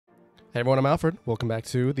Hey everyone, I'm Alfred. Welcome back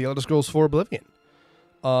to The Elder Scrolls 4 Oblivion.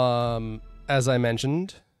 As I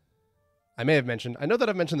mentioned, I may have mentioned, I know that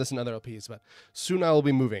I've mentioned this in other LPs, but soon I will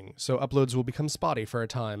be moving, so uploads will become spotty for a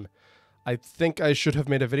time. I think I should have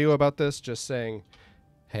made a video about this, just saying,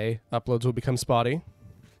 hey, uploads will become spotty.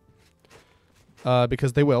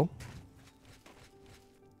 Because they will.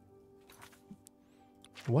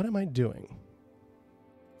 What am I doing?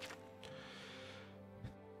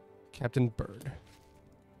 Captain Bird.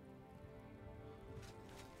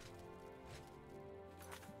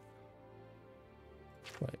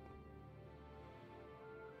 Right.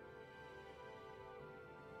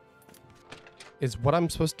 Is what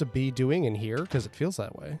I'm supposed to be doing in here? Because it feels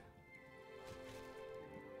that way.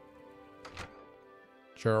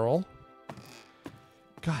 Gerald.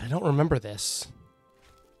 God, I don't remember this.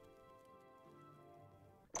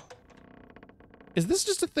 Is this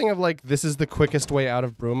just a thing of like, this is the quickest way out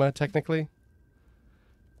of Bruma, technically?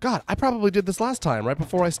 God, I probably did this last time, right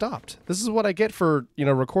before I stopped. This is what I get for, you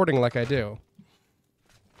know, recording like I do.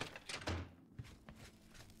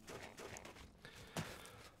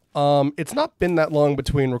 It's not been that long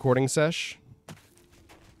between recording sesh.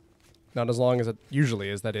 Not as long as it usually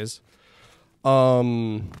is, that is.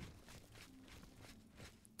 I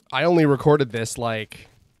only recorded this, like,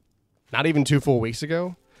 not even 2 full weeks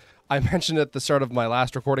ago. I mentioned at the start of my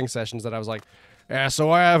last recording sessions that I was like, yeah,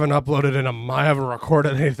 so I haven't uploaded in I haven't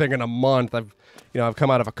recorded anything in a month. I've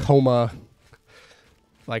come out of a coma.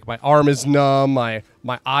 Like, my arm is numb, my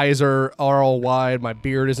eyes are all wide, my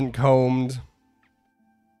beard isn't combed.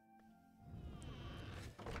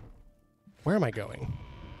 Where am I going?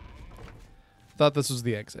 Thought this was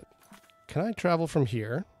the exit. Can I travel from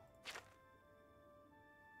here?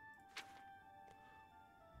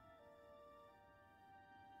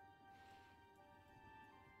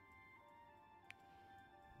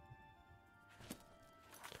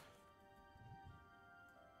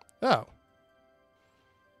 Oh.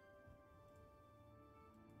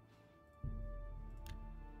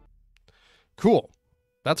 Cool.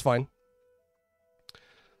 That's fine.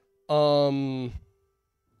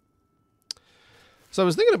 So I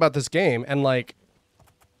was thinking about this game, and like,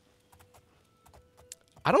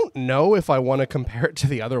 I don't know if I want to compare it to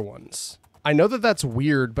the other ones. I know that that's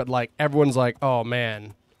weird, but like, everyone's like, oh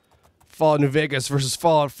man, Fallout New Vegas versus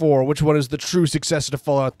Fallout 4, which one is the true successor to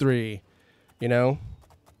Fallout 3? You know?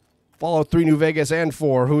 Fallout 3 New Vegas and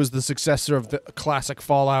 4, who is the successor of the classic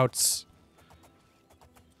Fallouts?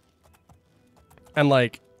 And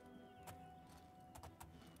like,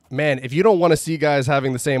 man, if you don't want to see guys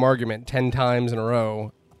having the same argument 10 times in a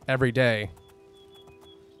row every day,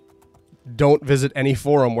 don't visit any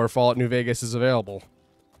forum where Fallout New Vegas is available.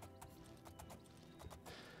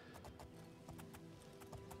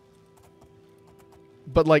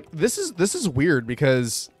 But like, this is weird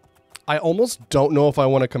because I almost don't know if I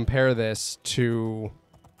want to compare this to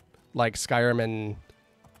like Skyrim and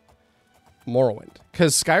Morrowind,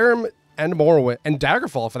 because Skyrim and Morrowind and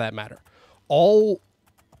Daggerfall, for that matter, all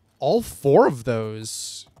 4 of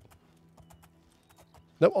those,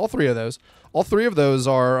 no, all 3 of those, all 3 of those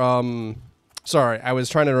are, sorry, I was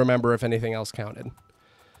trying to remember if anything else counted.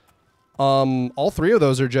 All 3 of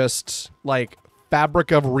those are just like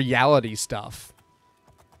fabric of reality stuff.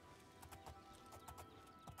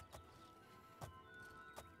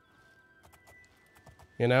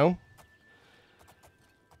 You know?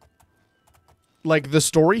 Like, the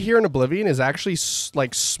story here in Oblivion is actually,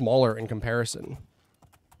 like, smaller in comparison.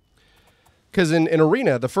 Because in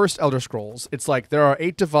Arena, the first Elder Scrolls, it's like, there are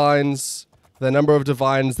 8 divines, the number of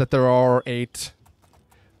divines that there are 8.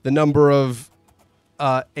 The number of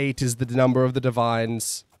 8 is the number of the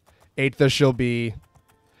divines. 8 there shall be.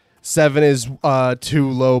 7 is too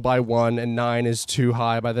low by 1, and 9 is too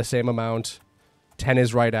high by the same amount. 10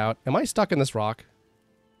 is right out. Am I stuck in this rock?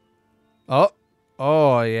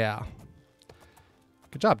 Oh, yeah.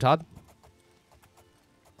 Good job, Todd.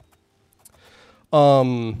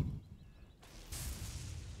 One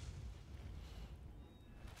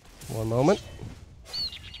moment.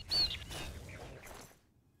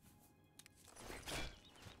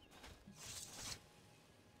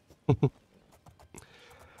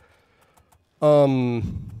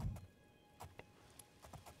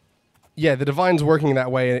 Yeah, the Divine's working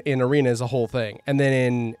that way in Arena is a whole thing. And then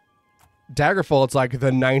in Daggerfall, it's like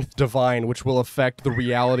the 9th Divine, which will affect the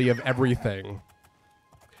reality of everything.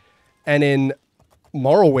 And in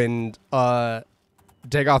Morrowind,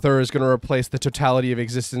 Dagothar is going to replace the totality of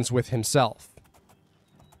existence with himself.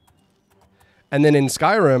 And then in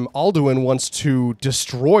Skyrim, Alduin wants to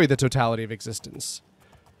destroy the totality of existence.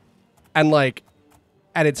 And like,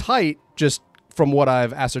 at its height, just from what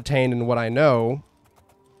I've ascertained and what I know,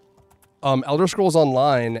 Elder Scrolls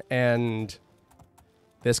Online and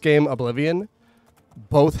this game, Oblivion,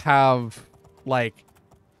 both have, like,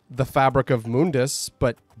 the fabric of Mundus,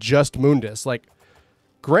 but just Mundus. Like,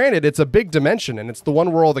 granted, it's a big dimension, and it's the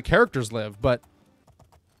one where all the characters live, but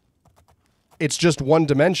it's just one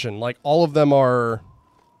dimension. Like, all of them are...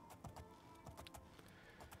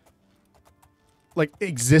 like,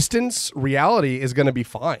 existence, reality is going to be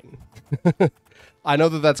fine. I know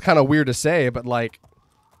that that's kind of weird to say, but, like...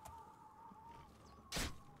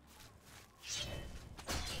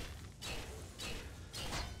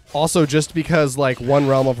 also, just because, like, one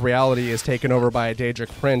realm of reality is taken over by a Daedric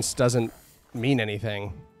prince doesn't mean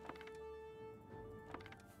anything.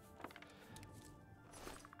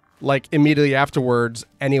 Like, immediately afterwards,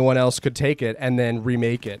 anyone else could take it and then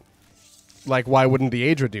remake it. Like, why wouldn't the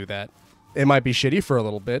Aedra do that? It might be shitty for a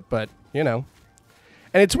little bit, but, you know.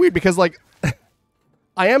 And it's weird because, like,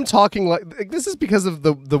 I am talking like... this is because of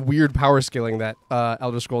the weird power scaling that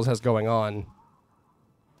Elder Scrolls has going on.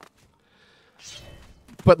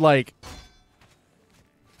 But, like...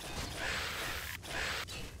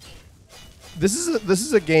 This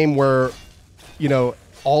is a game where, you know,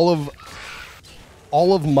 all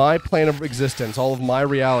of my plane of existence, all of my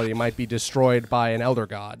reality might be destroyed by an Elder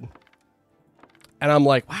God. And I'm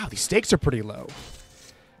like, wow, these stakes are pretty low.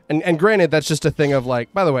 And granted, that's just a thing of,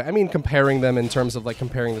 like, by the way, I mean comparing them in terms of, like,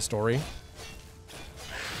 comparing the story.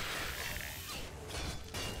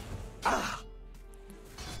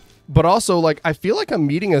 But also, like, I feel like I'm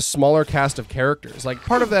meeting a smaller cast of characters. Like,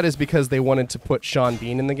 part of that is because they wanted to put Sean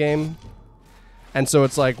Bean in the game. And so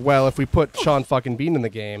it's like, well, if we put Sean fucking Bean in the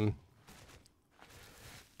game,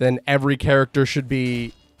 then every character should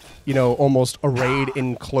be, you know, almost arrayed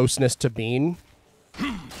in closeness to Bean.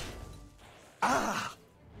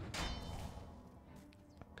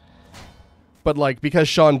 But, like, because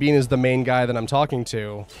Sean Bean is the main guy that I'm talking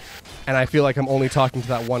to, and I feel like I'm only talking to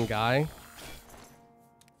that one guy,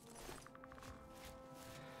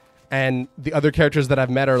 and the other characters that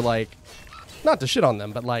I've met are, like, not to shit on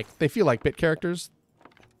them, but, like, they feel like bit characters.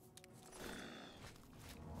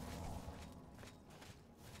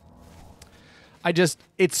 I just,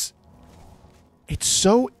 it's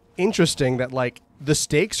so interesting that, like, the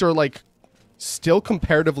stakes are, like, still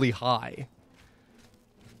comparatively high.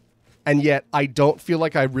 And yet, I don't feel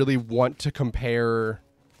like I really want to compare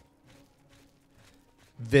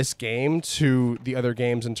this game to the other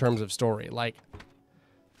games in terms of story. Like,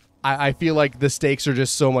 I feel like the stakes are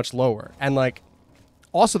just so much lower. And, like,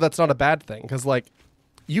 also that's not a bad thing. Because, like,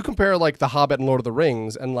 you compare, like, The Hobbit and Lord of the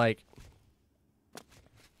Rings, and, like,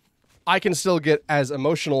 I can still get as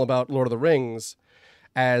emotional about Lord of the Rings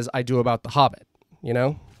as I do about The Hobbit, you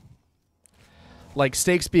know? Like,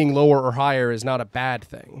 stakes being lower or higher is not a bad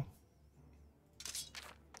thing.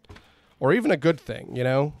 Or even a good thing, you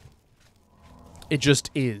know? It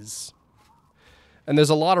just is. And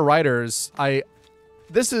there's a lot of writers...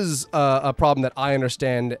 This is a problem that I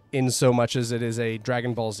understand in so much as it is a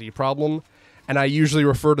Dragon Ball Z problem. And I usually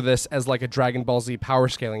refer to this as like a Dragon Ball Z power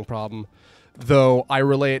scaling problem. Though I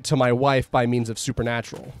relay it to my wife by means of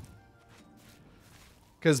Supernatural.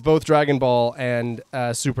 Because both Dragon Ball and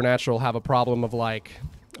Supernatural have a problem of like...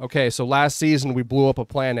 Okay, so last season we blew up a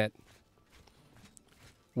planet.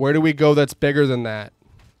 Where do we go that's bigger than that?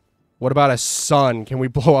 What about a sun? Can we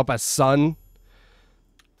blow up a sun?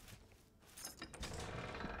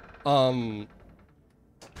 And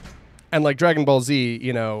like Dragon Ball Z,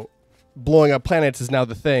 you know, blowing up planets is now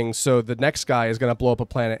the thing, so the next guy is going to blow up a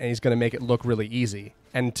planet and he's going to make it look really easy.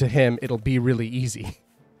 And to him, it'll be really easy.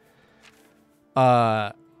 Do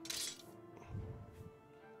I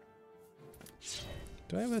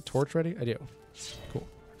have a torch ready? I do. Cool.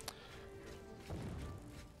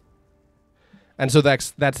 And so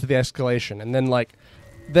that's the escalation. And then, like,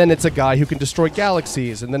 then it's a guy who can destroy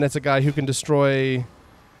galaxies, and then it's a guy who can destroy...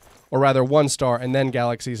 Or rather, one star, and then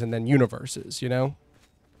galaxies, and then universes, you know?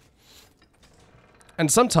 And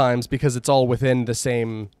sometimes, because it's all within the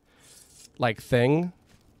same, like, thing...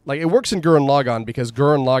 Like, it works in Gurren Lagann, because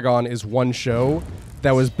Gurren Lagann is one show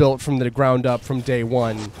that was built from the ground up from day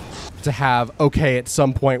one to have, okay, at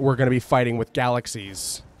some point we're going to be fighting with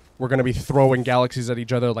galaxies. We're going to be throwing galaxies at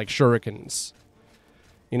each other like shurikens.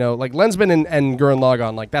 You know, like, Lensman and Gurren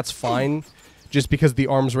Lagann, like, that's fine, just because the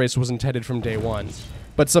arms race was intended from day one.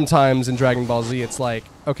 But sometimes in Dragon Ball Z, it's like,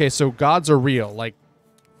 okay, so gods are real. Like,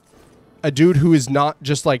 a dude who is not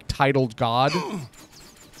just, like, titled God.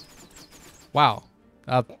 Wow.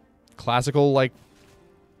 Classical, like...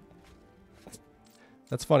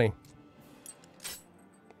 That's funny.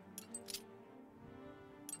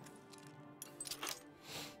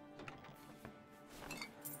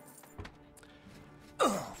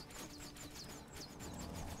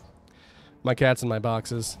 My cat's in my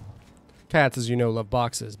boxes. Cats, as you know, love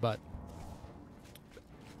boxes, but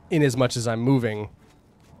in as much as I'm moving,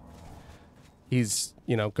 he's,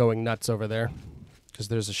 you know, going nuts over there because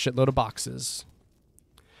there's a shitload of boxes.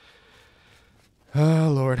 Oh,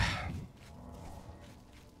 Lord.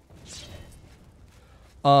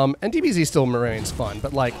 And DBZ still remains fun,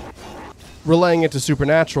 but, like, relaying it to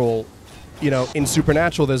Supernatural, you know, in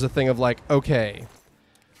Supernatural there's a thing of, like, okay,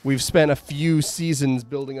 we've spent a few seasons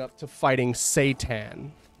building up to fighting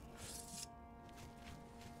Satan.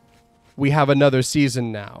 We have another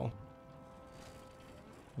season now.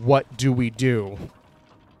 What do we do?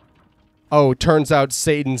 Oh, turns out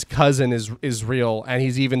Satan's cousin is real, and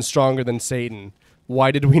he's even stronger than Satan.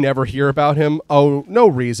 Why did we never hear about him? Oh, no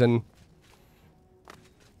reason.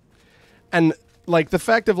 And, like, the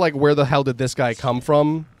fact of, like, where the hell did this guy come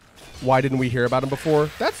from? Why didn't we hear about him before?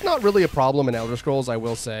 That's not really a problem in Elder Scrolls, I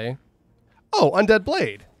will say. Oh, Undead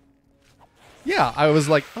Blade. Yeah, I was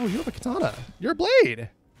like, oh, you have a katana. You're a blade.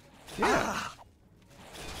 Yeah.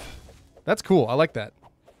 That's cool. I like that.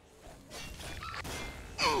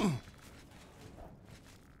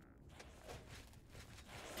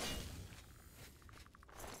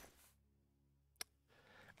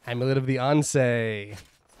 Amulet of the Ansei.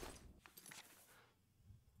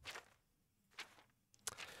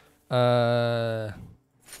 Yeah,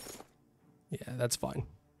 that's fine.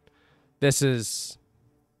 It's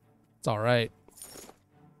all right.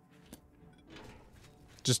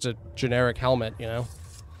 Just a generic helmet, you know?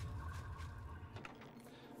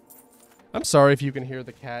 I'm sorry if you can hear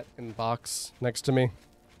the cat in the box next to me.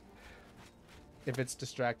 If it's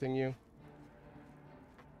distracting you.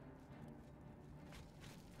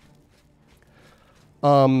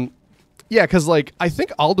 Yeah, because, like, I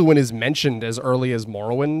think Alduin is mentioned as early as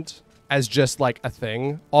Morrowind as just, like, a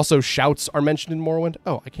thing. Also, shouts are mentioned in Morrowind.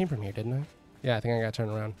 Oh, I came from here, didn't I? Yeah, I think I got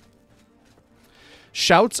turned around.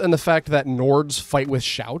 Shouts and the fact that Nords fight with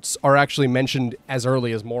shouts are actually mentioned as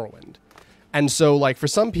early as Morrowind. And so, like, for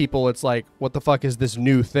some people, it's like, what the fuck is this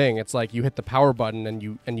new thing? It's like you hit the power button and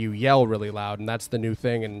you yell really loud, and that's the new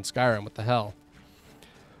thing in Skyrim. What the hell?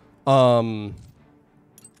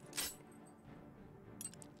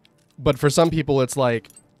 But for some people, it's like,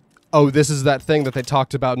 oh, this is that thing that they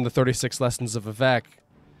talked about in the 36 Lessons of Vivek,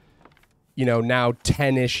 you know, now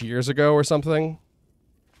 10-ish years ago or something.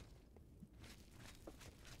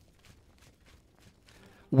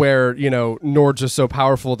 Where, you know, Nords are so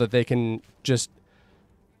powerful that they can just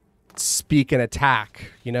speak and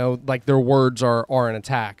attack, you know? Like, their words are an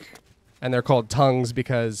attack. And they're called tongues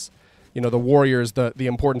because, you know, the warriors, the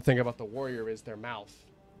important thing about the warrior is their mouth.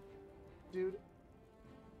 Dude.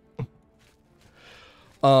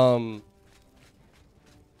 I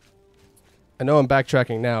know I'm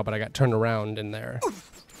backtracking now, but I got turned around in there.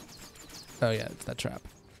 Oh, yeah, it's that trap.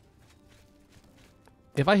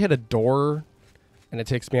 If I hit a door and it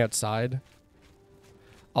takes me outside,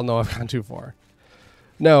 I'll know I've gone too far.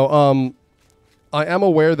 No, I am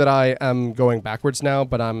aware that I am going backwards now,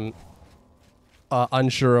 but I'm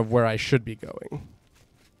unsure of where I should be going.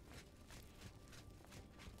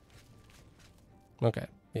 Okay,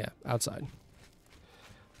 yeah, outside.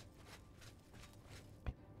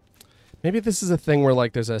 Maybe this is a thing where,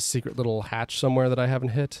 like, there's a secret little hatch somewhere that I haven't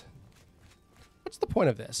hit. What's the point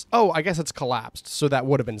of this? Oh, I guess it's collapsed, so that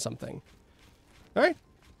would have been something. All right.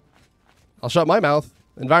 I'll shut my mouth.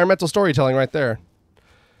 Environmental storytelling right there.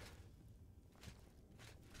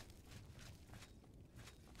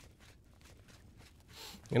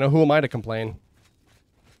 You know, who am I to complain?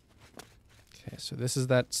 Okay, so this is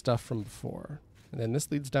that stuff from before. And then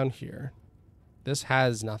this leads down here. This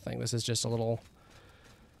has nothing. This is just a little...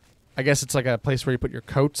 I guess it's like a place where you put your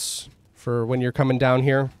coats for when you're coming down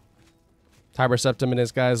here. Tiber Septim and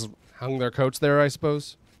his guys hung their coats there, I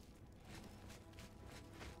suppose.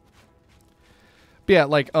 But yeah,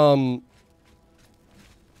 like, the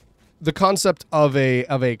concept of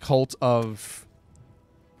a cult of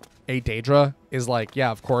a Daedra is like, yeah,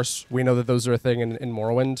 of course, we know that those are a thing in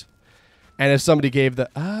Morrowind. And if somebody gave the,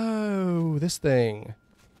 oh, this thing.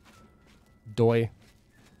 Doi.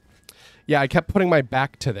 Yeah, I kept putting my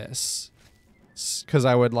back to this because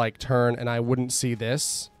I would, like, turn and I wouldn't see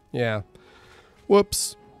this. Yeah.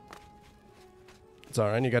 Whoops. It's all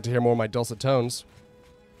right. You got to hear more of my dulcet tones.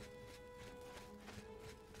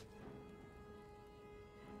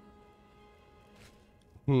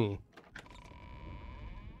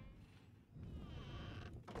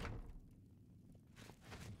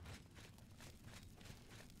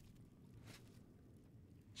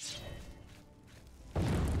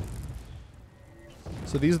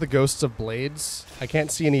 So these are the ghosts of blades. I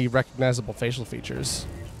can't see any recognizable facial features.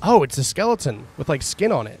 Oh, it's a skeleton with, like,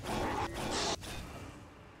 skin on it.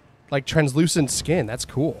 Like translucent skin. That's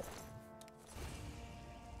cool.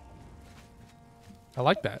 I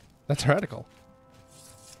like that. That's radical.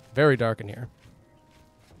 Very dark in here.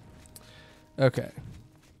 Okay.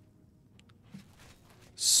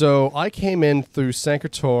 So I came in through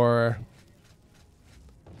Sancre.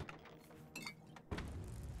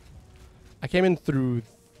 I came in through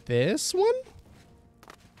this one?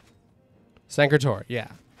 Sancre, yeah.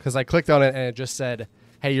 Because I clicked on it and it just said,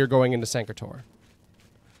 hey, you're going into Sancre.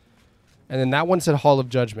 And then that one said Hall of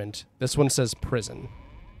Judgment. This one says prison.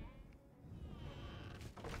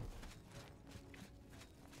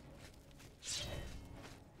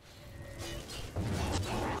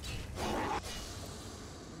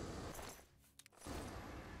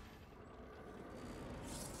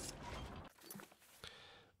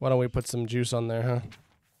 Why don't we put some juice on there, huh?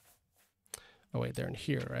 Oh, wait, they're in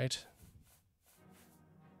here, right?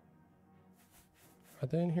 Are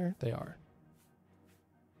they in here? They are.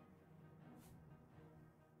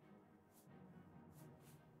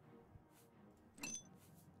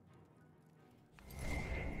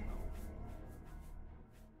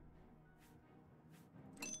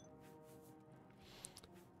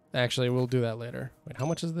 Actually, we'll do that later. Wait, how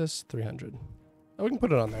much is this? 300. Oh, we can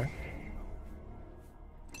put it on there.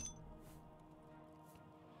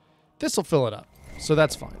 This will fill it up, so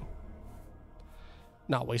that's fine.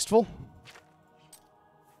 Not wasteful.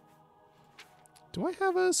 Do I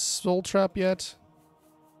have a soul trap yet?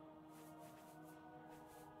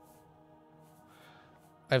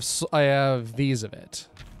 I have these of it.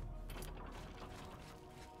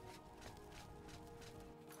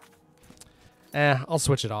 I'll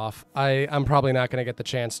switch it off. I'm probably not gonna get the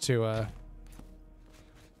chance to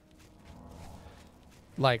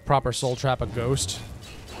like proper soul trap a ghost.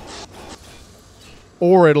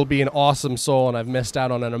 Or it'll be an awesome soul and I've missed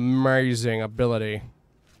out on an amazing ability.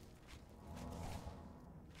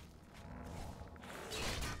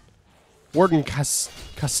 Warden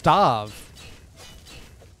Kastav.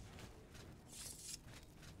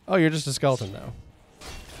 Oh, you're just a skeleton now.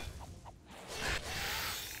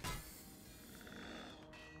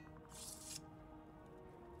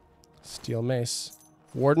 Steel mace.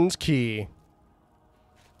 Warden's key.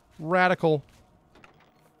 Radical.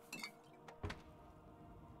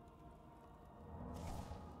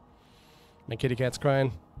 My kitty cat's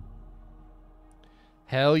crying.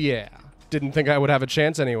 Hell yeah. Didn't think I would have a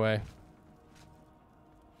chance anyway.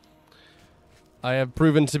 I have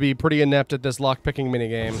proven to be pretty inept at this lockpicking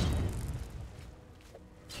minigame.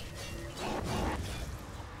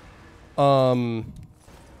 So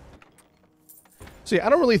yeah, I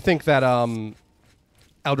don't really think that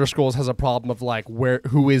Elder Scrolls has a problem of like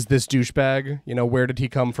who is this douchebag? You know, where did he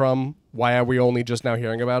come from? Why are we only just now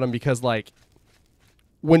hearing about him? Because like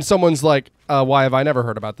when someone's like, why have I never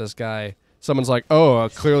heard about this guy? Someone's like, oh,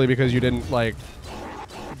 clearly because you didn't like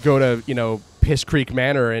go to, you know, Piss Creek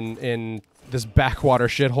Manor in this backwater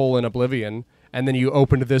shithole in Oblivion, and then you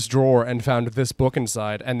opened this drawer and found this book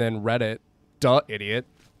inside and then read it. Duh, idiot.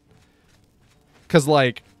 Because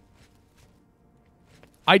like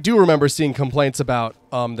I do remember seeing complaints about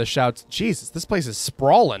the shouts. Jesus, this place is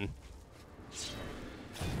sprawling.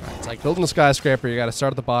 Right, it's like building a skyscraper. You got to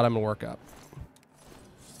start at the bottom and work up.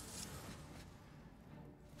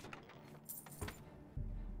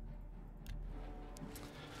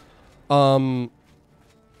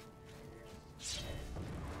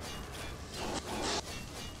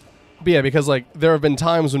 But yeah, because like there have been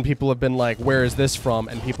times when people have been like, "Where is this from?"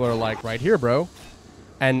 and people are like, "Right here, bro."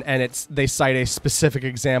 And they cite a specific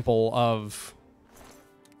example of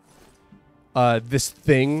this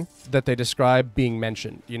thing that they describe being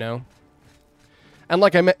mentioned, you know? And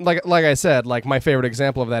like I said, like my favorite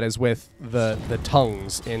example of that is with the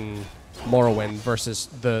tongues in Morrowind versus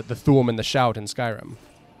the Thu'um and the Shout in Skyrim.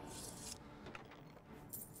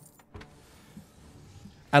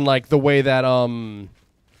 And like the way that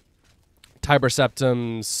Tiber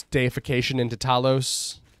Septim's deification into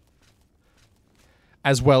Talos,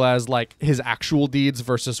 as well as like his actual deeds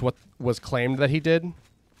versus what was claimed that he did.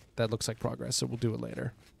 That looks like progress, so we'll do it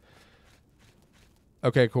later.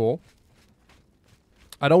 Okay, cool.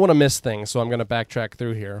 I don't want to miss things, so I'm going to backtrack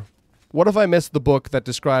through here. What if I missed the book that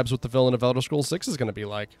describes what the villain of Elder Scrolls 6 is going to be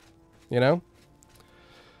like? You know?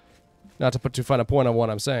 Not to put too fine a point on what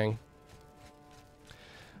I'm saying.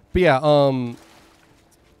 But yeah, so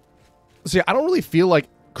yeah, I don't really feel like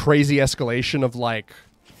crazy escalation of like,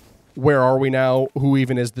 where are we now? Who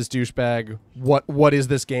even is this douchebag? What is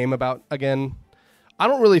this game about again? I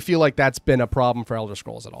don't really feel like that's been a problem for Elder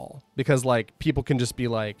Scrolls at all. Because like people can just be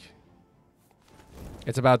like,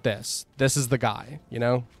 it's about this. This is the guy, you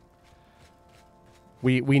know?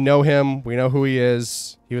 We know him. We know who he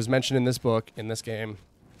is. He was mentioned in this book, in this game.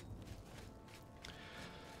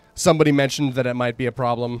 Somebody mentioned that it might be a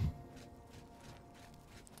problem.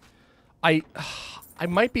 I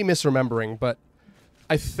might be misremembering, but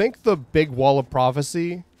I think the big wall of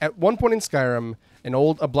prophecy, at one point in Skyrim,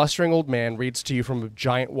 a blustering old man reads to you from a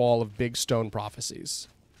giant wall of big stone prophecies.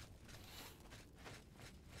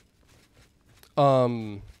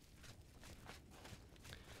 And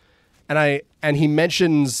he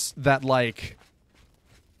mentions that, like,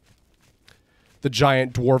 the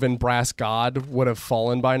giant dwarven brass god would have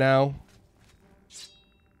fallen by now.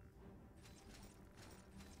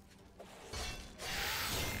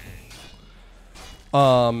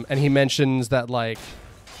 And he mentions that, like,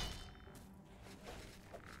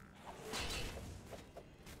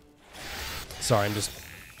 sorry, I'm just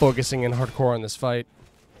focusing in hardcore on this fight.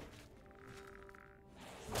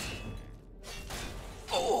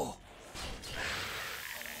 Oh.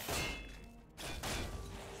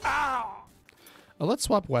 Ow. Oh, let's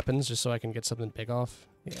swap weapons just so I can get something big off.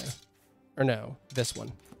 Yeah. Or no, this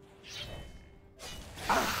one.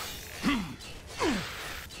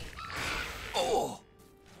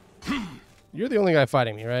 You're the only guy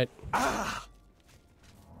fighting me, right?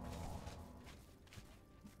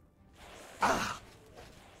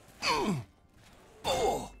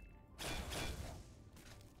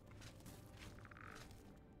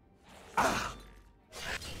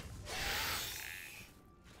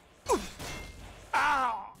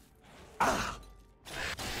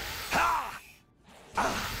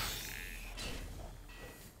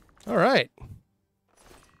 All right.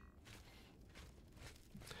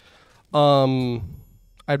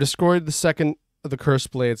 I've destroyed the second of the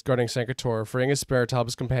cursed blades guarding Sancre. Freeing his spirit to help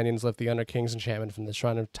his companions lift the Under King's enchantment from the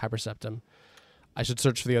Shrine of Tiber Septim. I should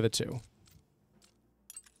search for the other two.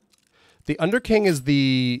 The Under King is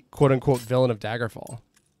the quote-unquote villain of Daggerfall.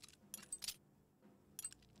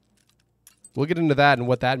 We'll get into that and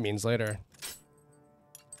what that means later.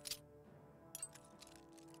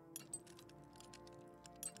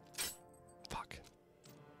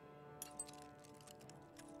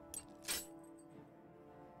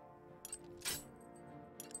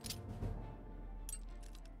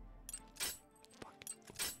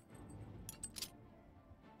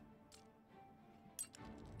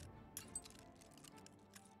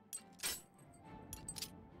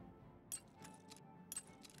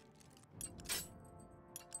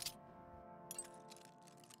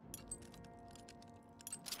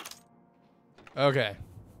 Okay.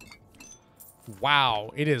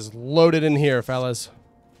 Wow, it is loaded in here, fellas.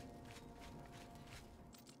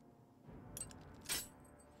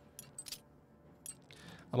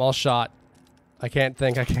 I'm all shot. I can't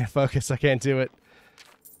think, I can't focus, I can't do it.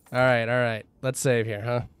 Alright, alright. Let's save here,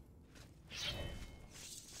 huh?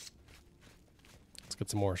 Let's get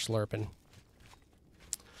some more slurping.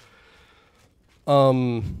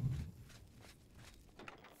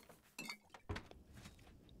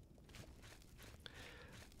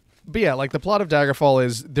 But yeah, like the plot of Daggerfall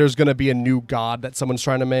is there's going to be a new god that someone's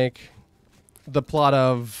trying to make. The plot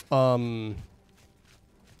of Morrowind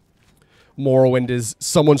is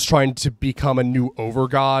someone's trying to become a new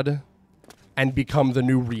overgod and become the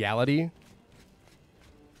new reality.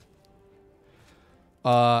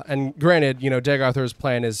 And granted, you know, Dag Arthur's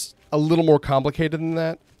plan is a little more complicated than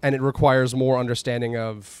that, and it requires more understanding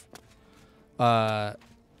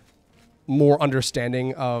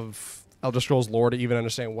of Elder Scrolls lore to even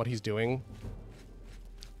understand what he's doing.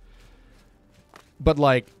 But,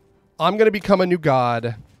 like, I'm going to become a new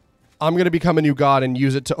god. I'm going to become a new god and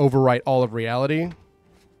use it to overwrite all of reality.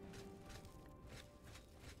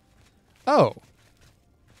 Oh.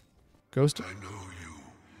 Ghost. I know you.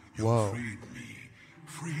 You Whoa. freed me.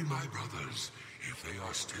 Free my brothers, if they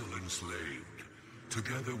are still enslaved.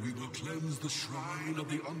 Together we will cleanse the shrine of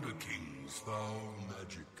the Underking's foul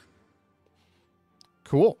magic.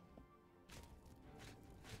 Cool.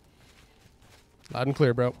 Loud and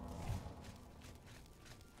clear, bro.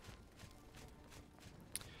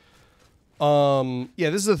 Yeah,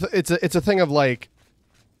 this is it's a thing of like.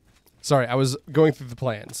 Sorry, I was going through the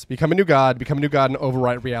plans. Become a new god and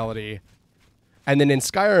overwrite reality. And then in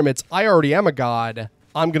Skyrim, it's I already am a god.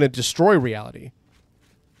 I'm gonna destroy reality.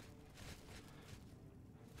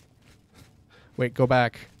 Wait, go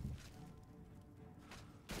back.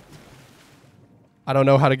 I don't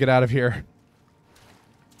know how to get out of here.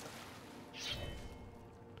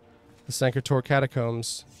 The Sancre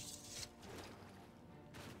catacombs.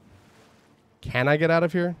 Can I get out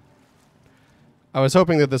of here? I was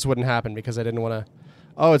hoping that this wouldn't happen because I didn't want to...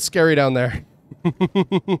 Oh, it's scary down there.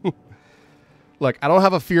 Look, I don't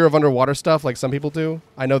have a fear of underwater stuff like some people do.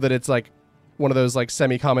 I know that it's like one of those like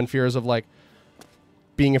semi-common fears of like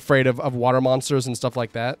being afraid of water monsters and stuff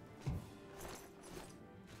like that.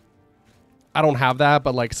 I don't have that,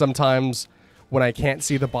 but like sometimes when I can't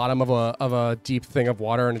see the bottom of a deep thing of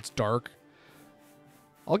water and it's dark,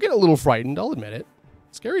 I'll get a little frightened, I'll admit it.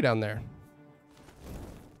 It's scary down there.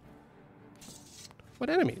 What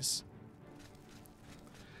enemies?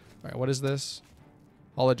 Alright, what is this?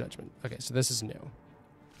 Hall of Judgment. Okay, so this is new.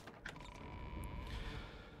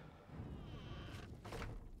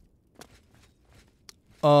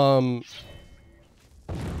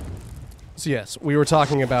 So yes, we were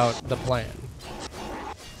talking about the plan.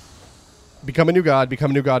 Become a new god and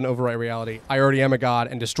overwrite reality. I already am a god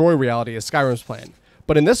and destroy reality is Skyrim's plan.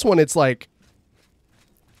 But in this one, it's like,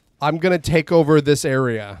 I'm going to take over this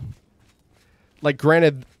area. Like,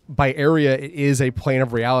 granted, by area, it is a plane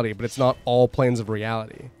of reality, but it's not all planes of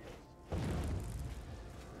reality.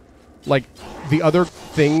 Like, the other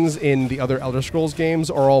things in the other Elder Scrolls games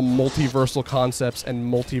are all multiversal concepts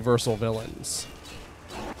and multiversal villains.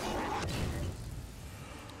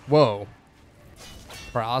 Whoa.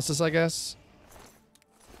 Paralysis, I guess?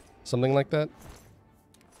 Something like that?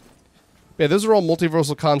 Yeah, those are all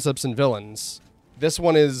multiversal concepts and villains. This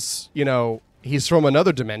one is, you know, he's from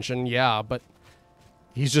another dimension, yeah, but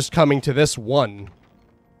he's just coming to this one.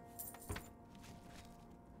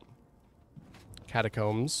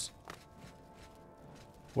 Catacombs.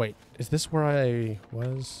 Wait, is this where I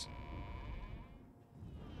was?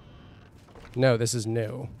 No, this is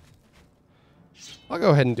new. I'll go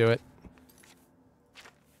ahead and do it.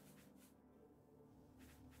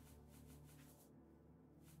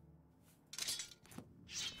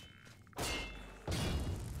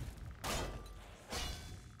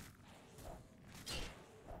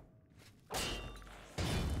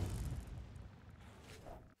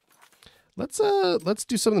 Let's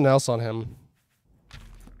do something else on him.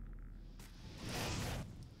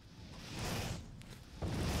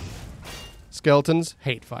 Skeletons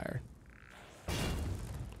hate fire.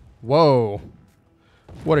 Whoa.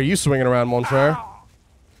 What are you swinging around, mon frere?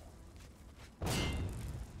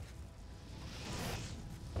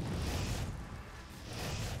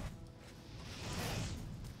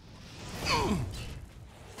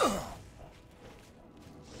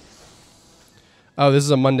 Oh, this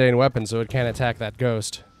is a mundane weapon, so it can't attack that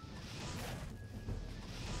ghost.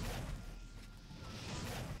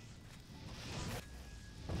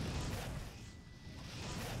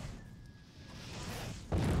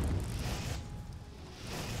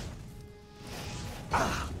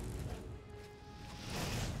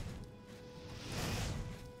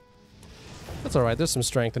 That's alright, there's some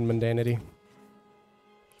strength in mundanity. A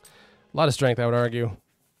lot of strength, I would argue.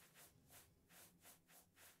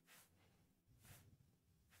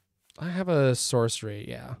 I have a sorcery,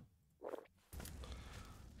 yeah.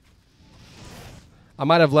 I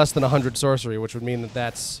might have less than 100 sorcery, which would mean that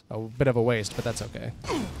that's a bit of a waste, but that's okay.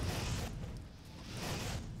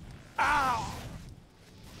 Ow!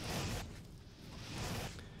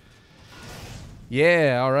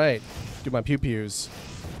 Yeah, alright. Do my pew-pews.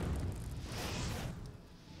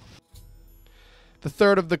 The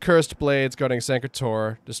third of the cursed blades guarding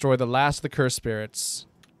Sancre. Destroy the last of the cursed spirits.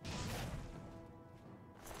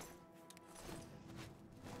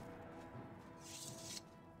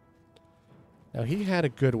 Now, he had a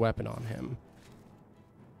good weapon on him.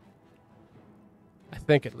 I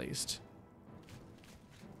think, at least.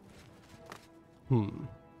 Here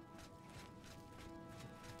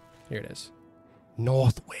it is.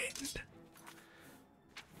 Northwind.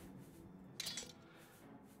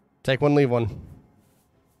 Take one, leave one.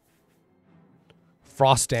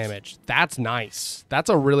 Frost damage. That's nice. That's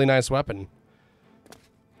a really nice weapon.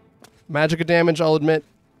 Magic damage, I'll admit,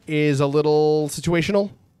 is a little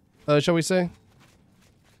situational, shall we say.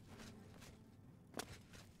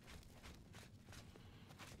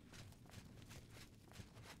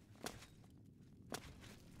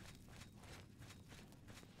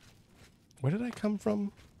 Where did I come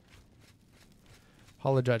from?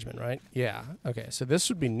 Hall of Judgment, right? Yeah. Okay, so this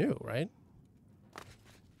would be new, right?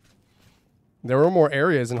 There were more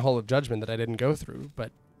areas in Hall of Judgment that I didn't go through,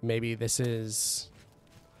 but maybe this is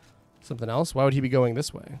something else? Why would he be going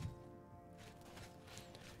this way?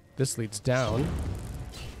 This leads down.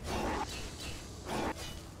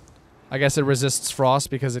 I guess it resists frost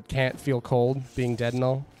because it can't feel cold, being dead and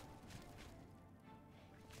all.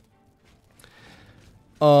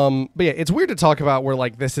 But yeah, it's weird to talk about where,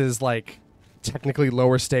 like, this is, like, technically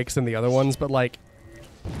lower stakes than the other ones, but, like,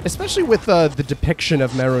 especially with the depiction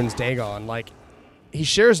of Mehrunes Dagon, like, he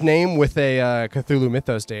shares name with a Cthulhu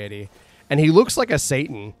Mythos deity, and he looks like a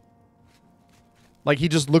Satan. Like, he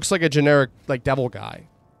just looks like a generic, like, devil guy.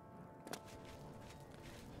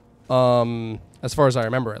 As far as I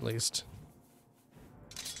remember, at least.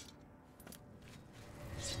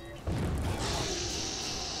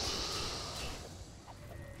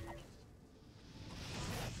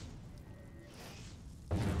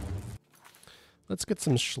 Let's get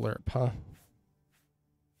some schlurp, huh?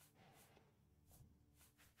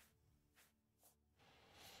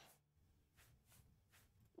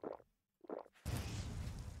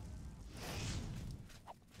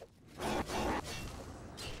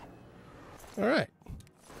 All right.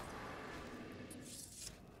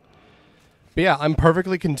 But yeah, I'm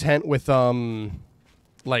perfectly content with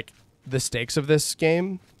like the stakes of this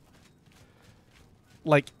game.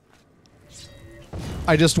 Like,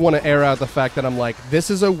 I just want to air out the fact that I'm like, this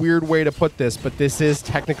is a weird way to put this, but this is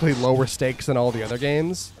technically lower stakes than all the other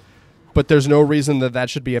games. But there's no reason that that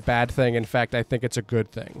should be a bad thing. In fact, I think it's a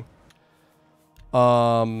good thing.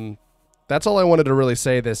 That's all I wanted to really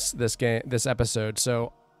say this episode.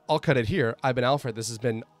 So I'll cut it here. I've been Alfred. This has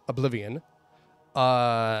been Oblivion.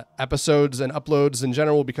 Episodes and uploads in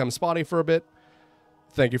general will become spotty for a bit.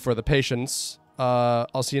 Thank you for the patience.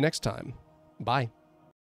 I'll see you next time. Bye.